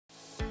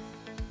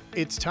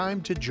It's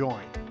time to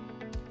join.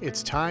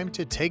 It's time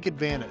to take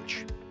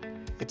advantage.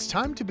 It's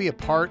time to be a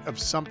part of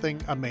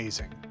something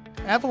amazing.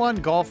 Avalon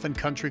Golf and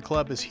Country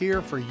Club is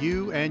here for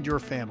you and your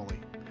family.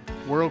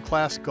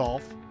 World-class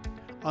golf,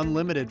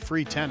 unlimited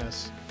free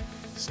tennis,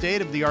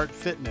 state-of-the-art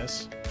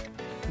fitness,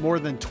 more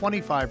than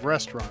 25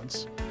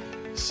 restaurants,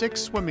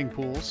 6 swimming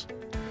pools,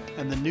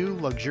 and the new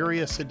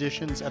luxurious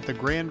additions at the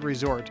Grand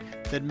Resort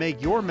that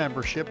make your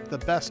membership the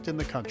best in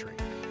the country,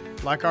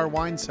 like our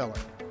wine cellar,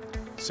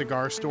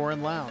 cigar store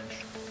and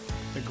lounge,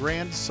 the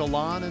Grand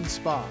Salon and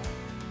Spa,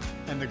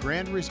 and the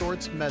Grand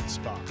Resort's Med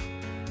Spa.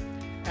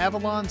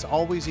 Avalon's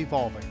always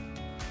evolving,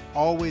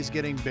 always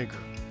getting bigger,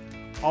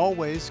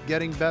 always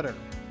getting better.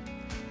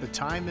 The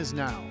time is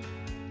now.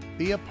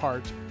 Be a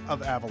part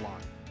of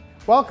Avalon.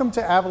 Welcome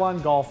to Avalon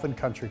Golf and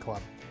Country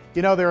Club.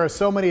 You know, there are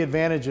so many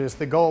advantages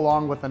that go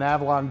along with an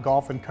Avalon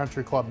Golf and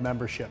Country Club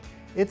membership.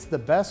 It's the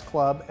best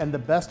club and the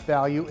best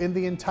value in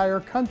the entire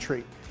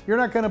country. You're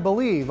not going to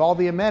believe all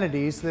the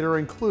amenities that are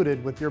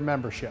included with your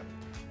membership.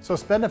 So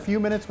spend a few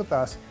minutes with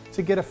us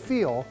to get a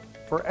feel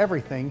for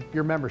everything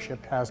your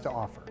membership has to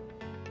offer.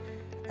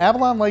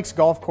 Avalon Lakes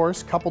Golf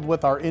Course, coupled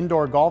with our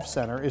indoor golf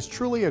center, is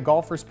truly a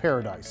golfer's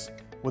paradise,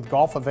 with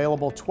golf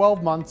available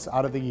 12 months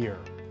out of the year.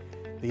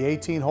 The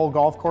 18-hole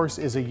golf course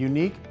is a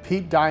unique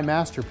Pete Dye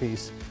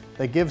masterpiece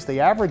that gives the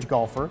average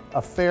golfer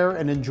a fair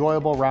and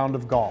enjoyable round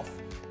of golf.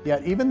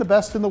 Yet even the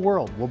best in the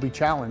world will be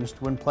challenged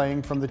when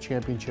playing from the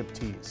championship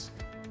tees.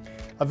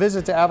 A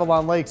visit to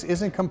Avalon Lakes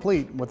isn't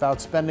complete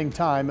without spending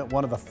time at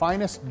one of the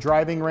finest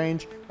driving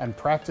range and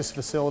practice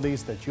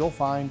facilities that you'll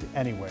find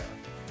anywhere.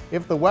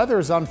 If the weather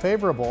is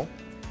unfavorable,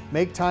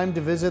 make time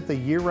to visit the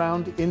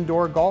year-round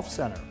indoor golf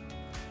center.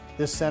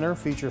 This center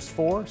features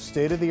 4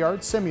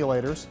 state-of-the-art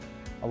simulators,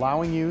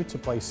 allowing you to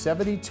play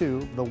 72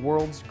 of the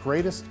world's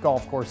greatest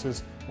golf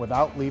courses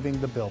without leaving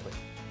the building.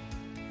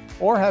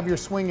 Or have your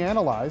swing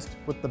analyzed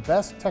with the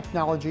best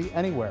technology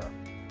anywhere.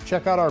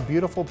 Check out our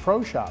beautiful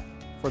pro shop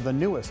for the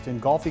newest in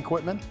golf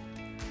equipment,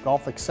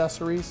 golf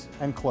accessories,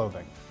 and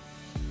clothing.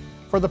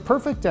 For the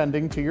perfect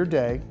ending to your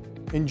day,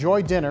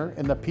 enjoy dinner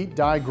in the Pete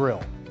Dye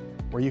Grill,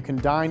 where you can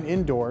dine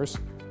indoors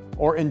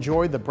or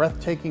enjoy the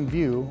breathtaking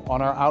view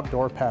on our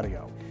outdoor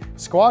patio.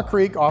 Squaw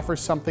Creek offers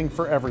something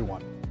for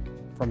everyone,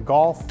 from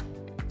golf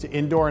to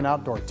indoor and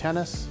outdoor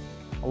tennis,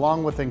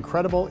 along with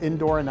incredible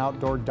indoor and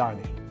outdoor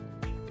dining.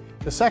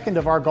 The second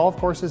of our golf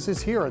courses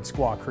is here at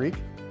Squaw Creek.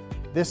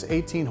 This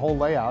 18-hole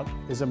layout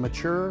is a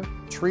mature,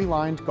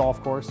 tree-lined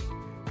golf course,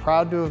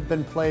 proud to have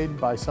been played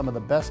by some of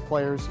the best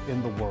players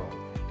in the world.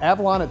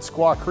 Avalon at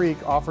Squaw Creek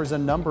offers a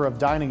number of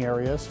dining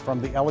areas,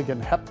 from the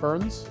elegant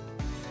Hepburns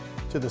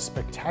to the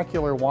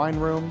spectacular wine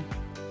room,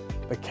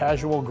 the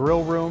casual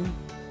grill room,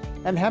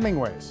 and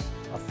Hemingway's,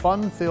 a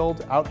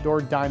fun-filled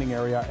outdoor dining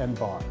area and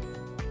bar.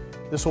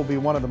 This will be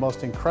one of the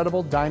most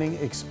incredible dining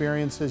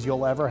experiences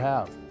you'll ever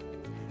have.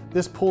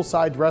 This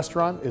poolside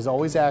restaurant is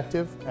always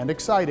active and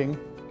exciting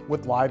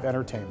with live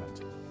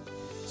entertainment.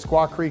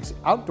 Squaw Creek's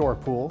outdoor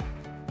pool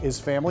is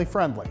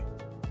family-friendly.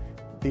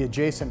 The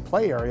adjacent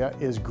play area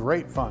is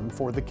great fun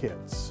for the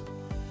kids.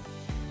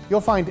 You'll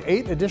find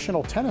 8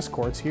 additional tennis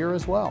courts here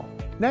as well.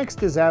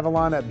 Next is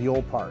Avalon at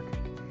Buell Park.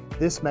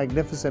 This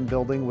magnificent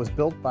building was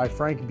built by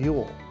Frank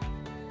Buell,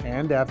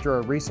 and after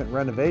a recent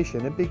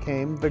renovation, it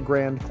became the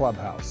Grand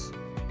Clubhouse.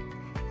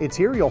 It's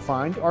here you'll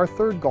find our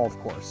 3rd golf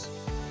course.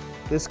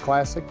 This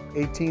classic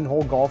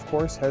 18-hole golf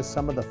course has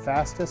some of the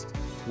fastest,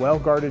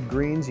 well-guarded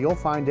greens you'll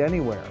find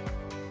anywhere,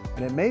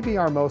 and it may be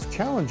our most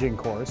challenging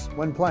course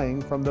when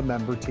playing from the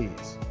member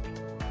tees.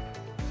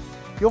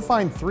 You'll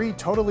find 3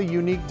 totally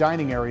unique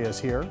dining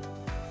areas here,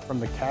 from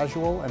the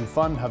casual and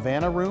fun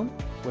Havana room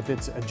with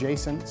its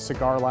adjacent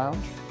cigar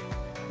lounge,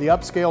 the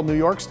upscale New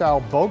York-style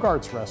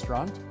Bogart's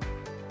restaurant,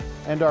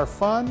 and our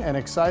fun and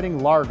exciting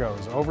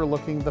Largo's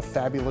overlooking the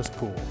fabulous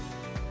pool.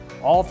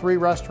 All 3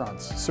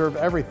 restaurants serve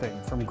everything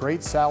from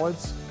great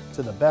salads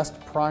to the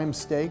best prime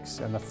steaks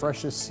and the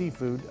freshest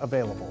seafood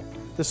available.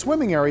 The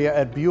swimming area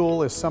at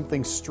Buell is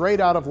something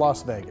straight out of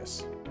Las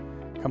Vegas.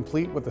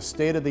 Complete with a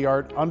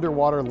state-of-the-art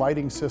underwater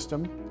lighting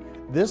system,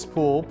 this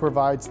pool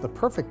provides the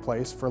perfect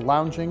place for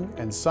lounging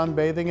and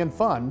sunbathing and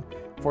fun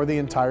for the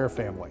entire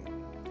family.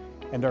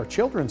 And our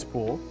children's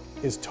pool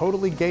is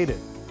totally gated,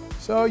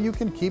 so you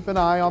can keep an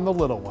eye on the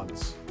little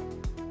ones.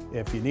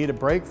 If you need a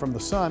break from the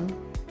sun,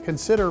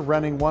 consider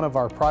renting one of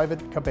our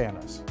private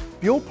cabanas.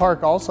 Buell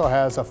Park also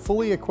has a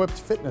fully equipped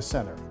fitness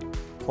center.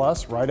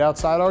 Plus, right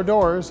outside our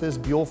doors is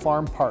Buell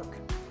Farm Park.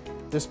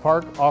 This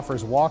park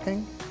offers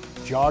walking,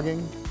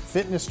 jogging,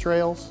 fitness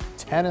trails,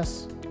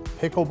 tennis,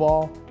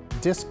 pickleball,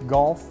 disc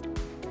golf,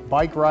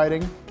 bike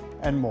riding,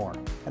 and more.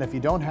 And if you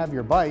don't have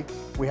your bike,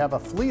 we have a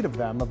fleet of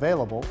them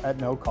available at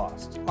no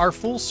cost. Our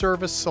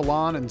full-service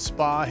salon and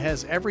spa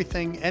has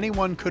everything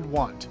anyone could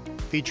want,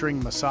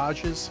 featuring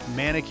massages,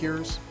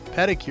 manicures,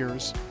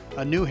 pedicures,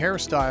 a new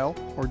hairstyle,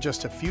 or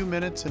just a few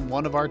minutes in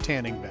one of our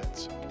tanning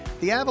beds.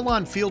 The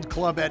Avalon Field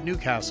Club at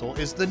Newcastle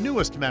is the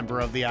newest member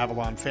of the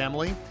Avalon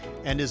family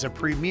and is a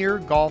premier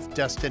golf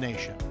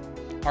destination.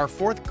 Our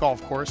 4th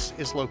golf course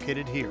is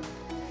located here.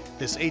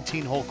 This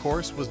 18-hole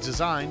course was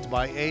designed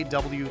by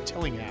A.W.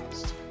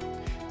 Tillinghast.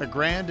 The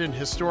grand and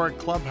historic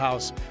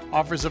clubhouse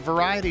offers a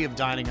variety of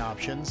dining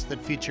options that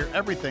feature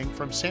everything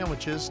from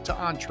sandwiches to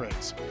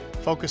entrees,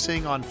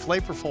 focusing on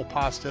flavorful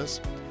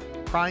pastas,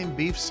 prime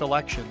beef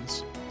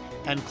selections,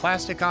 and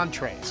classic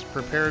entrees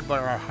prepared by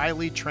our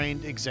highly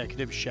trained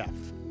executive chef.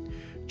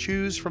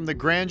 Choose from the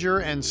grandeur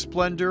and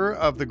splendor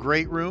of the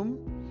great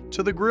room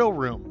to the grill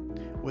room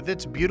with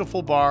its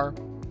beautiful bar,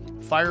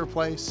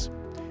 fireplace,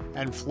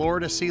 and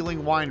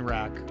floor-to-ceiling wine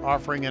rack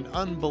offering an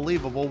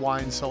unbelievable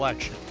wine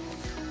selection.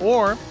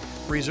 Or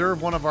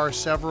reserve one of our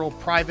several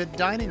private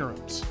dining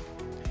rooms.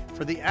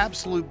 For the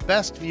absolute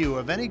best view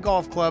of any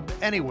golf club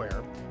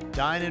anywhere,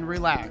 dine and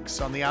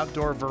relax on the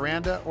outdoor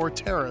veranda or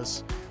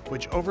terrace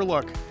which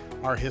overlook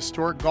our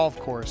historic golf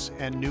course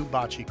and new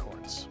bocce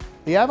courts.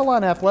 The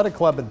Avalon Athletic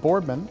Club at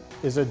Boardman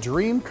is a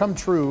dream come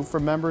true for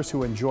members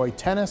who enjoy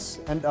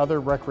tennis and other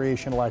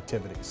recreational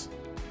activities.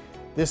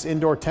 This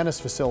indoor tennis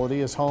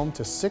facility is home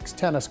to 6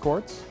 tennis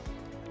courts,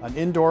 an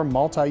indoor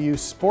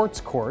multi-use sports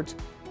court,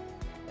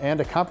 and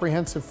a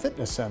comprehensive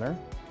fitness center,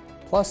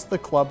 plus the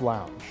club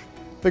lounge.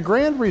 The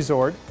Grand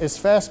Resort is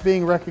fast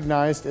being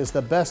recognized as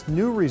the best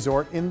new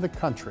resort in the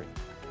country.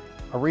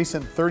 A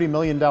recent $30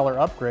 million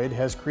upgrade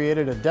has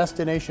created a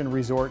destination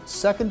resort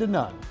second to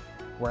none,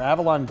 where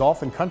Avalon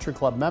Golf Country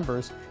Club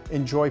members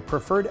enjoy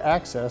preferred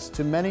access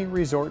to many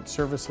resort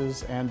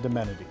services and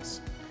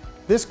amenities.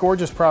 This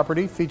gorgeous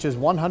property features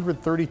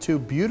 132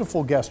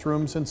 beautiful guest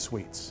rooms and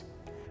suites,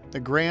 the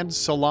Grand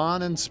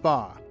Salon and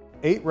Spa,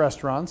 8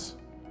 restaurants,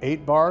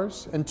 8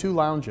 bars and 2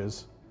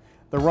 lounges,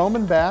 the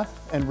Roman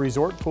bath and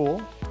resort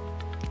pool,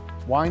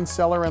 wine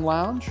cellar and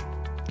lounge,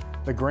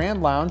 the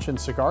Grand Lounge and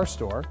Cigar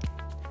Store,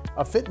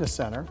 a fitness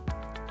center,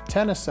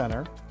 tennis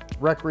center,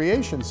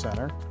 recreation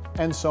center,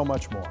 and so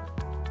much more.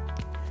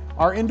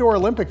 Our indoor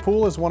Olympic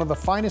pool is one of the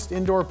finest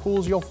indoor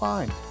pools you'll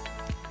find.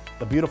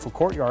 The beautiful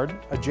courtyard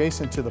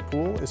adjacent to the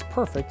pool is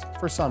perfect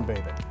for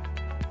sunbathing.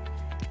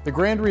 The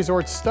Grand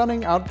Resort's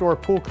stunning outdoor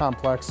pool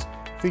complex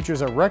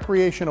features a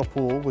recreational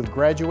pool with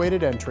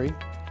graduated entry,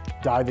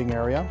 diving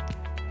area,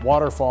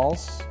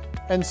 waterfalls,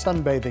 and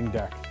sunbathing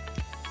deck.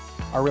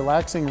 Our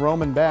relaxing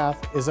Roman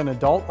bath is an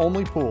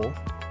adult-only pool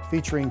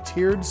featuring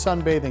tiered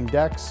sunbathing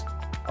decks,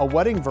 a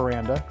wedding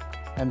veranda,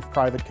 and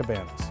private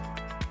cabanas.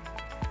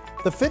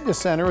 The fitness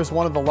center is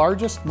one of the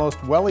largest,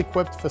 most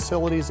well-equipped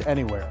facilities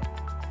anywhere.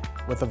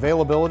 With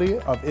availability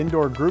of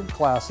indoor group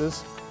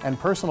classes and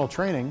personal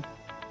training,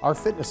 our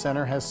fitness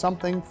center has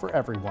something for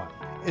everyone.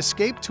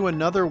 Escape to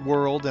another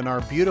world in our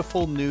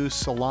beautiful new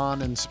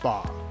salon and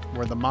spa,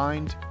 where the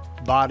mind,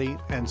 body,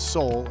 and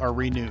soul are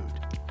renewed.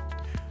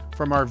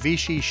 From our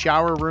Vichy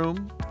shower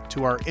room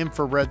to our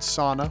infrared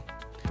sauna,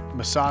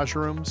 massage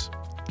rooms,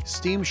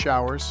 steam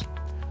showers,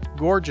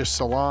 gorgeous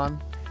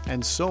salon,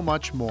 and so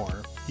much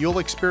more, you'll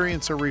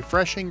experience a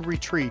refreshing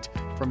retreat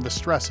from the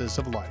stresses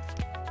of life.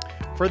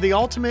 For the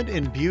ultimate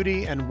in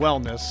beauty and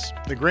wellness,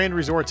 the Grand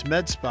Resort's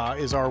Med Spa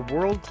is our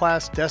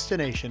world-class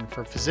destination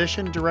for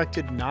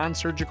physician-directed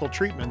non-surgical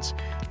treatments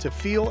to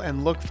feel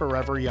and look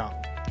forever young.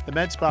 The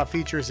Med Spa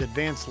features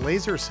advanced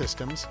laser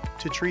systems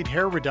to treat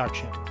hair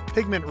reduction,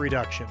 pigment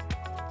reduction,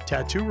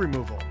 tattoo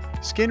removal,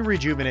 skin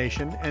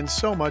rejuvenation, and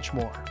so much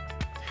more.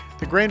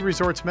 The Grand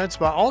Resort's Med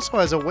Spa also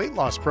has a weight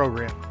loss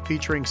program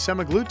featuring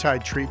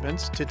semaglutide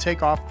treatments to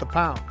take off the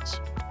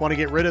pounds. Want to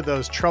get rid of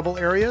those trouble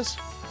areas?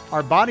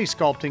 Our body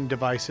sculpting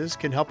devices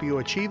can help you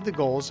achieve the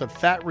goals of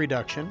fat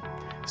reduction,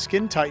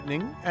 skin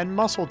tightening, and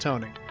muscle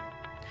toning.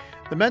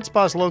 The Med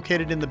Spa is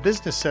located in the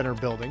Business Center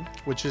building,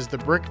 which is the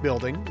brick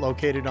building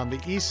located on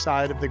the east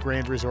side of the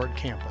Grand Resort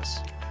campus.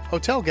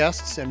 Hotel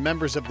guests and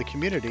members of the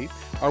community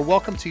are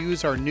welcome to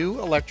use our new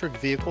electric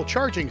vehicle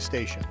charging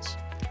stations.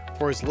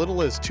 For as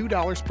little as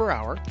 $2 per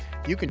hour,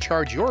 you can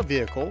charge your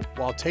vehicle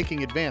while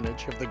taking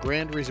advantage of the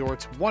Grand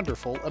Resort's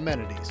wonderful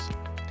amenities.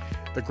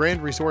 The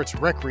Grand Resort's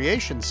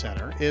Recreation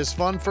Center is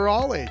fun for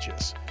all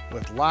ages,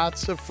 with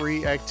lots of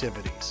free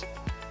activities.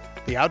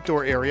 The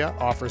outdoor area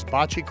offers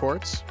bocce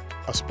courts,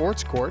 a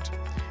sports court,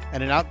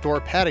 and an outdoor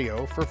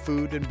patio for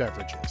food and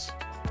beverages.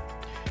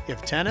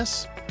 If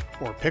tennis,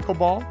 or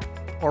pickleball,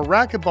 or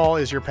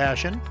racquetball is your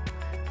passion,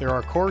 there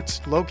are courts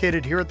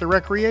located here at the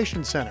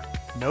Recreation Center,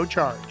 no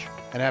charge.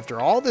 And after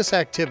all this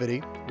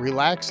activity,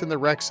 relax in the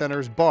Rec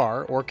Center's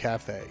bar or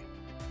cafe.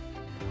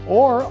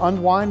 Or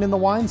unwind in the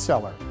wine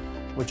cellar,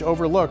 which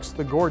overlooks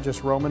the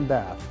gorgeous Roman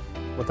bath.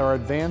 With our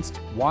advanced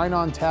wine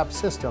on tap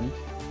system,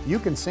 you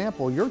can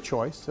sample your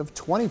choice of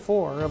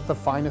 24 of the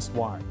finest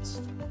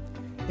wines.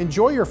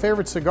 Enjoy your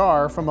favorite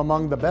cigar from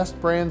among the best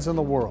brands in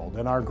the world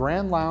in our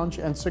Grand Lounge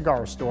and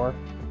Cigar Store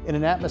in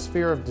an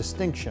atmosphere of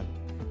distinction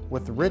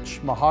with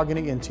rich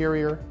mahogany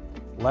interior,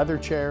 leather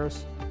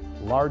chairs,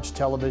 large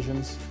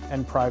televisions,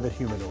 and private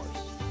humidors.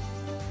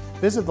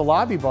 Visit the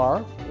lobby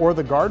bar or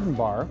the garden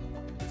bar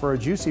for a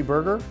juicy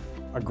burger,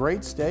 a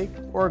great steak,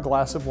 or a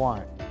glass of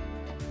wine.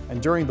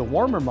 And during the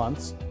warmer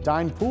months,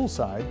 dine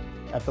poolside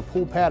at the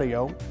pool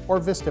patio or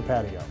Vista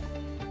patio.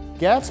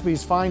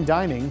 Gatsby's Fine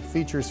Dining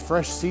features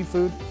fresh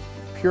seafood,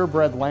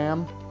 purebred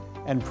lamb,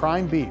 and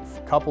prime beef,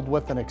 coupled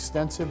with an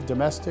extensive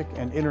domestic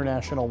and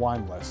international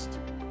wine list.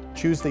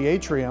 Choose the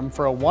atrium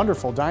for a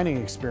wonderful dining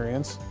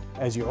experience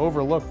as you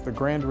overlook the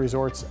Grand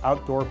Resort's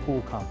outdoor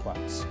pool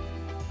complex.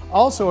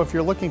 Also, if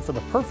you're looking for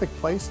the perfect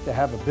place to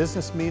have a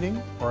business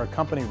meeting or a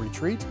company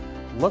retreat,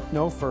 look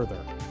no further.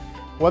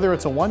 Whether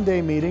it's a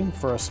one-day meeting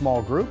for a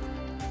small group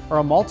or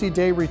a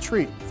multi-day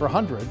retreat for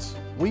hundreds,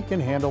 we can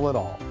handle it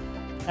all.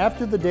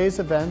 After the day's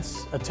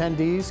events,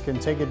 attendees can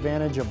take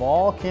advantage of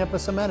all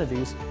campus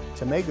amenities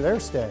to make their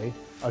stay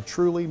a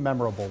truly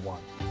memorable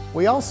one.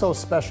 We also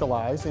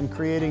specialize in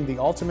creating the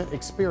ultimate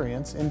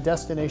experience in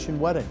destination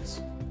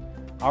weddings.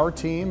 Our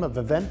team of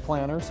event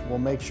planners will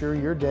make sure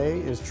your day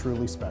is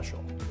truly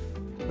special.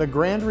 The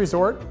Grand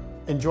Resort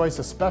enjoys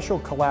a special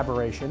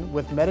collaboration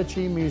with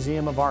Medici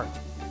Museum of Art,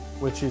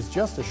 which is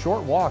just a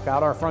short walk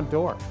out our front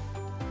door.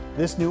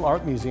 This new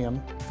art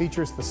museum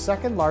features the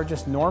second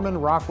largest Norman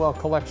Rockwell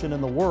collection in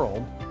the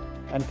world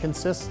and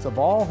consists of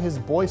all his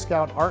Boy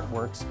Scout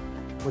artworks,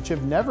 which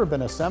have never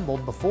been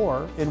assembled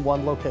before in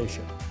one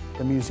location.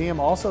 The museum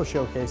also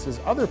showcases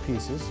other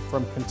pieces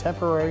from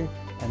contemporary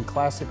and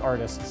classic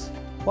artists,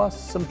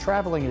 plus some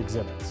traveling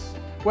exhibits.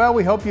 Well,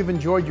 we hope you've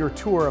enjoyed your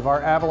tour of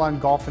our Avalon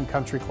Golf and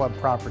Country Club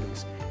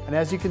properties. And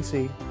as you can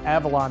see,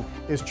 Avalon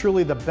is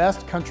truly the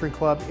best country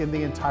club in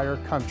the entire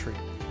country.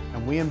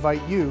 And we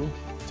invite you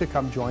to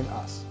come join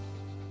us.